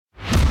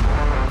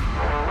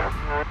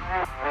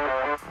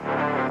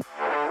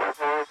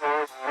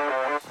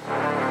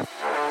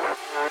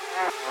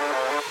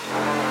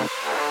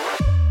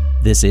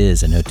This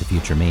is A Note to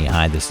Future Me.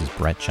 Hi, this is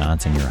Brett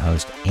Johnson, your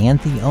host and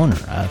the owner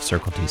of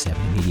Circle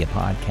 270 Media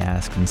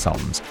Podcast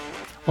Consultants.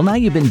 Well, now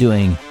you've been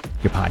doing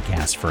your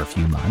podcast for a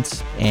few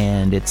months,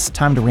 and it's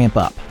time to ramp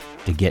up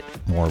to get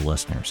more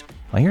listeners.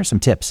 Well, here are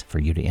some tips for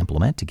you to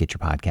implement to get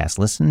your podcast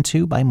listened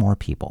to by more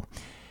people.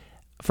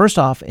 First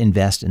off,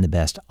 invest in the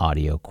best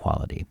audio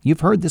quality. You've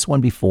heard this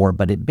one before,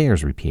 but it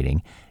bears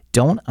repeating.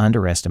 Don't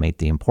underestimate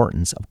the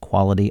importance of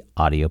quality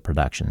audio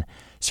production.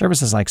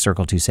 Services like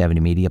Circle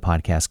 270 Media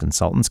Podcast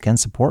Consultants can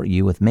support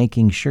you with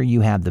making sure you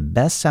have the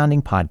best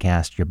sounding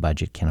podcast your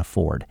budget can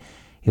afford.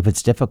 If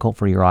it's difficult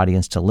for your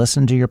audience to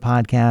listen to your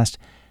podcast,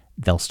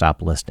 they'll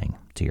stop listening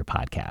to your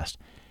podcast.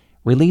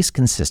 Release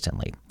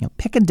consistently.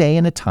 Pick a day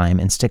and a time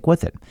and stick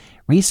with it.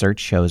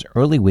 Research shows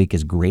early week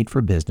is great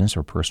for business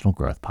or personal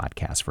growth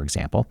podcasts, for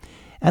example,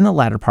 and the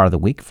latter part of the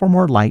week for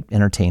more light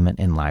entertainment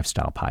and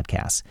lifestyle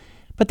podcasts.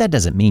 But that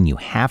doesn't mean you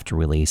have to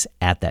release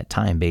at that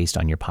time based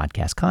on your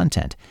podcast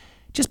content.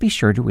 Just be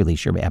sure to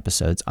release your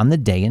episodes on the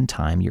day and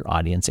time your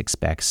audience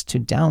expects to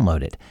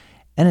download it,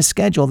 and a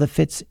schedule that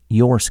fits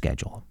your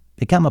schedule.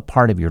 Become a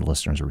part of your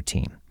listeners'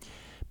 routine.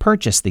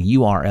 Purchase the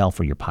URL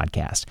for your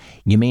podcast.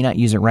 You may not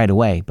use it right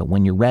away, but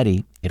when you're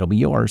ready, it'll be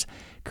yours.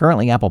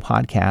 Currently, Apple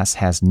Podcasts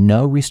has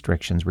no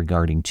restrictions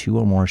regarding 2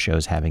 or more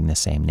shows having the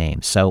same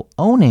name, so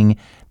owning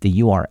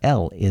the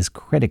URL is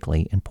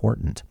critically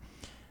important.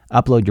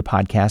 Upload your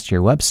podcast to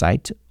your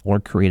website or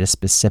create a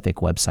specific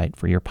website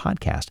for your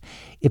podcast.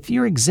 If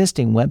your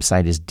existing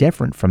website is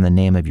different from the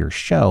name of your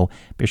show,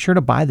 be sure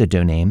to buy the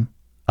domain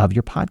of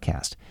your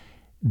podcast.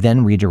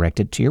 Then redirect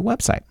it to your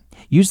website.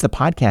 Use the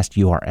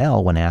podcast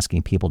URL when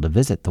asking people to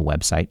visit the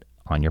website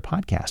on your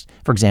podcast.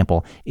 For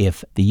example,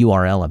 if the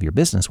URL of your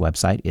business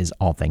website is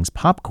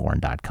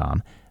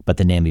allthingspopcorn.com, but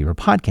the name of your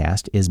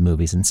podcast is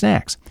Movies and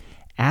Snacks,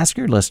 ask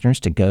your listeners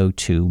to go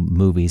to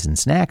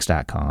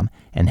moviesandsnacks.com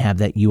and have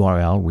that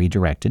URL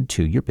redirected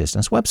to your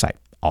business website,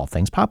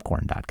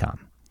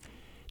 allthingspopcorn.com.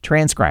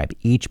 Transcribe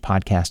each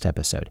podcast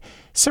episode.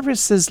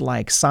 Services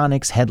like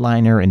Sonics,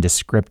 Headliner, and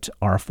Descript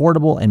are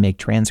affordable and make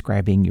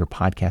transcribing your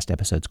podcast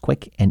episodes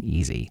quick and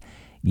easy.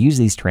 Use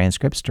these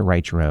transcripts to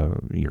write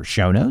your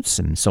show notes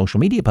and social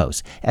media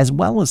posts, as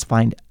well as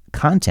find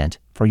content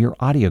for your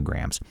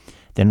audiograms.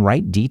 Then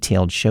write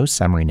detailed show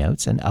summary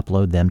notes and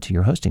upload them to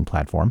your hosting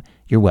platform,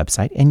 your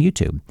website, and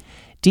YouTube.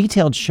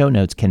 Detailed show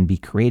notes can be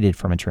created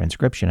from a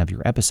transcription of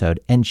your episode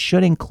and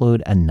should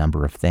include a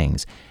number of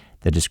things: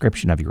 the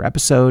description of your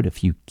episode, a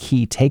few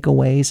key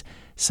takeaways,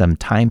 some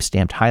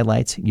time-stamped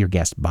highlights, your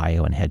guest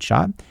bio and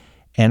headshot,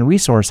 and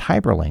resource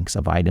hyperlinks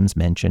of items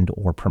mentioned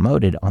or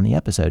promoted on the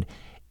episode.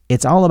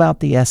 It's all about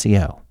the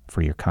SEO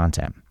for your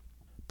content.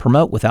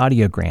 Promote with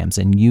audiograms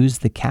and use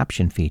the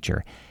caption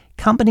feature.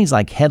 Companies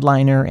like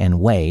Headliner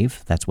and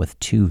Wave, that's with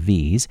 2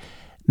 V's,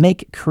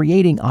 make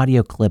creating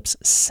audio clips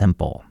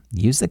simple.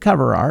 Use the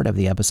cover art of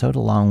the episode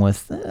along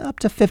with up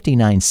to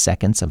 59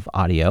 seconds of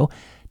audio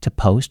to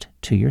post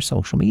to your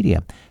social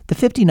media. The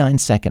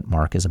 59-second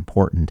mark is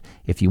important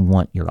if you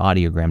want your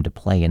audiogram to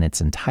play in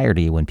its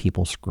entirety when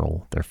people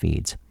scroll their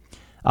feeds.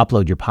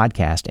 Upload your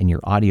podcast and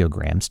your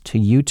audiograms to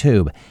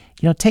YouTube.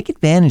 Take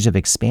advantage of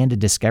expanded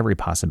discovery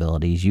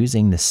possibilities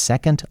using the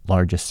second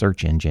largest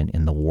search engine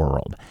in the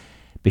world.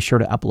 Be sure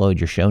to upload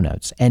your show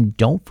notes, and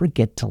don't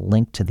forget to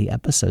link to the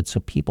episode so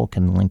people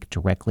can link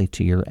directly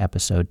to your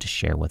episode to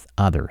share with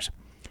others.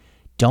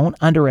 Don't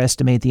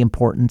underestimate the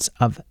importance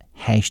of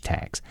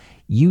hashtags.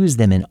 Use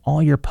them in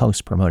all your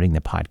posts promoting the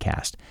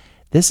podcast.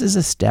 This is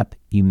a step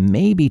you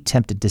may be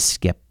tempted to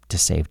skip to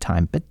save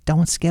time, but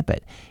don't skip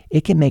it.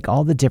 It can make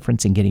all the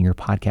difference in getting your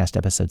podcast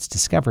episodes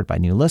discovered by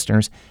new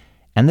listeners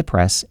and the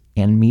press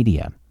and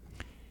media.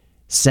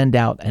 Send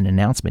out an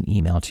announcement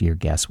email to your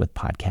guests with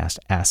podcast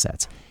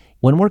assets.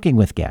 When working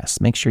with guests,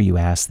 make sure you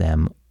ask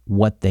them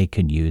what they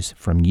could use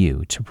from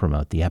you to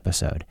promote the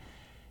episode,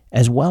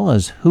 as well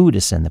as who to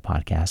send the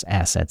podcast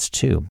assets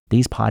to.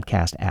 These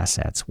podcast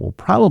assets will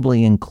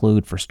probably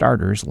include, for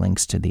starters,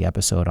 links to the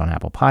episode on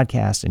Apple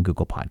Podcasts and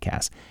Google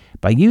Podcasts.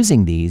 By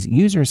using these,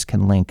 users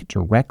can link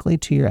directly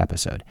to your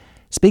episode.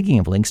 Speaking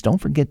of links,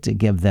 don't forget to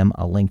give them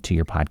a link to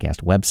your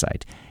podcast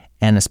website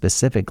and a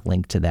specific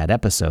link to that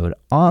episode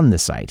on the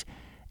site.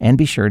 And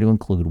be sure to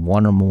include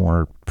 1 or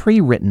more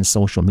pre-written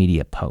social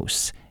media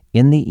posts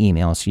in the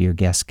email so your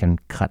guests can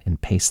cut and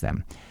paste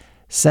them.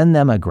 Send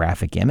them a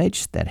graphic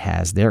image that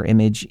has their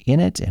image in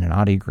it and an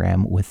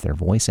audiogram with their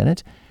voice in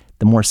it.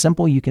 The more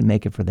simple you can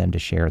make it for them to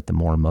share it, the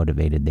more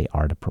motivated they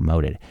are to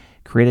promote it.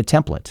 Create a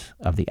template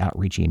of the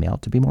outreach email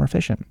to be more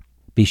efficient.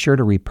 Be sure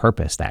to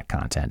repurpose that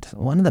content.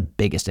 One of the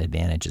biggest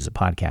advantages of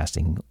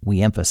podcasting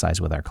we emphasize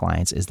with our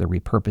clients is the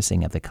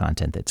repurposing of the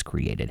content that's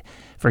created.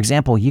 For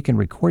example, you can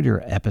record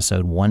your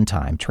episode one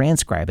time,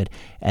 transcribe it,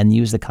 and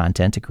use the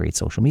content to create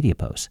social media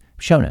posts,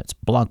 show notes,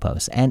 blog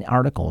posts, and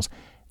articles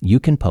you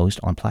can post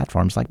on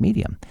platforms like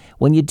Medium.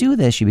 When you do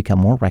this, you become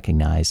more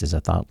recognized as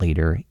a thought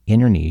leader in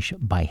your niche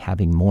by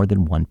having more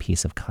than one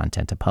piece of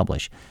content to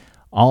publish.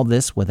 All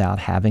this without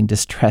having to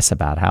stress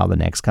about how the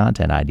next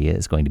content idea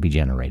is going to be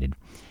generated.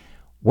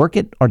 Work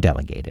it or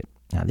delegate it.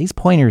 Now, these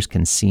pointers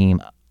can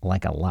seem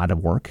like a lot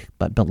of work,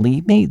 but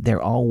believe me,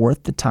 they're all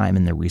worth the time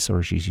and the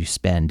resources you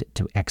spend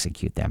to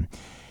execute them.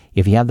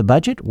 If you have the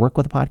budget, work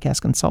with a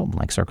podcast consultant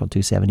like Circle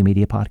 270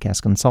 Media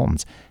Podcast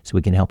Consultants so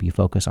we can help you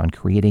focus on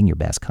creating your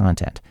best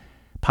content.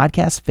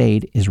 Podcast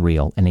fade is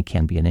real and it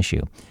can be an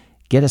issue.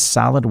 Get a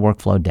solid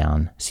workflow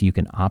down so you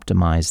can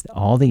optimize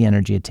all the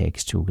energy it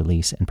takes to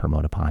release and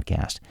promote a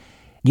podcast.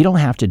 You don't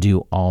have to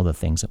do all the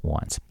things at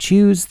once.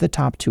 Choose the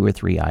top 2 or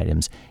 3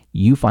 items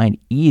you find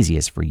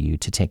easiest for you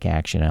to take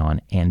action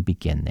on and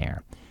begin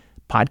there.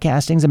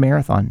 Podcasting's a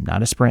marathon,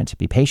 not a sprint.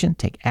 Be patient,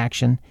 take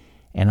action,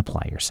 and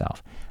apply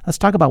yourself. Let's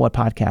talk about what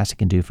podcasting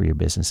can do for your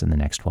business in the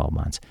next 12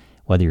 months.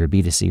 Whether you're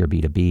B2C or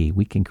B2B,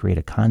 we can create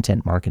a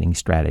content marketing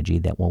strategy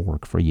that will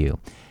work for you.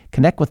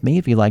 Connect with me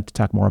if you'd like to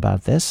talk more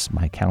about this.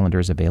 My calendar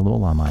is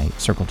available on my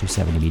Circle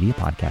 270 Media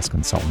Podcast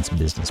Consultants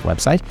business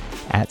website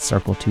at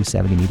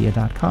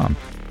circle270media.com.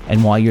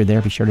 And while you're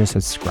there, be sure to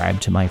subscribe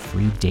to my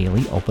free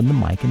daily Open the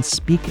Mic and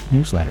Speak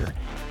newsletter.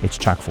 It's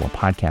chock full of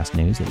podcast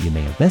news that you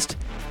may have missed,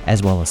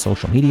 as well as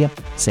social media,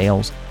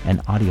 sales,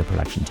 and audio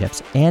production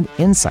tips and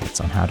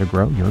insights on how to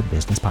grow your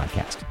business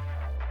podcast.